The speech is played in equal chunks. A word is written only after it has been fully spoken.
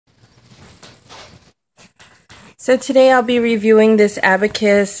So today I'll be reviewing this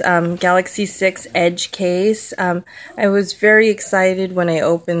Abacus Galaxy 6 Edge case. I was very excited when I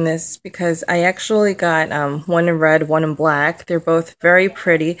opened this because I actually got one in red, one in black. They're both very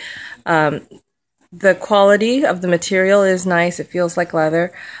pretty. The quality of the material is nice. It feels like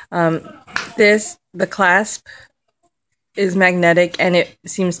leather. The clasp is magnetic and it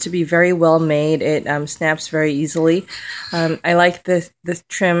seems to be very well made. It snaps very easily. I like the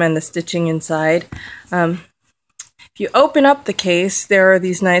trim and the stitching inside. If you open up the case, there are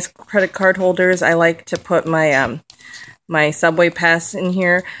these nice credit card holders. I like to put my my subway pass in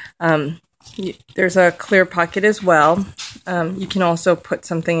here. There's a clear pocket as well. You can also put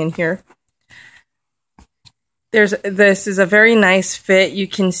something in here. This is a very nice fit. You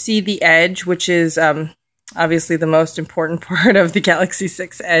can see the edge, which is obviously the most important part of the Galaxy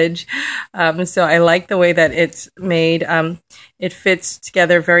 6 Edge. So I like the way that it's made. It fits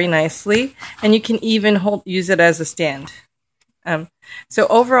together very nicely, and you can even use it as a stand. So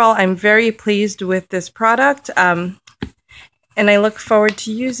overall, I'm very pleased with this product, and I look forward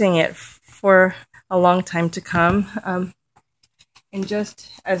to using it for a long time to come. And just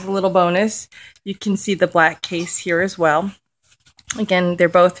as a little bonus, you can see the black case here as well. Again, they're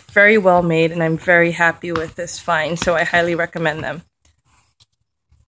both very well made, and I'm very happy with this find, so I highly recommend them.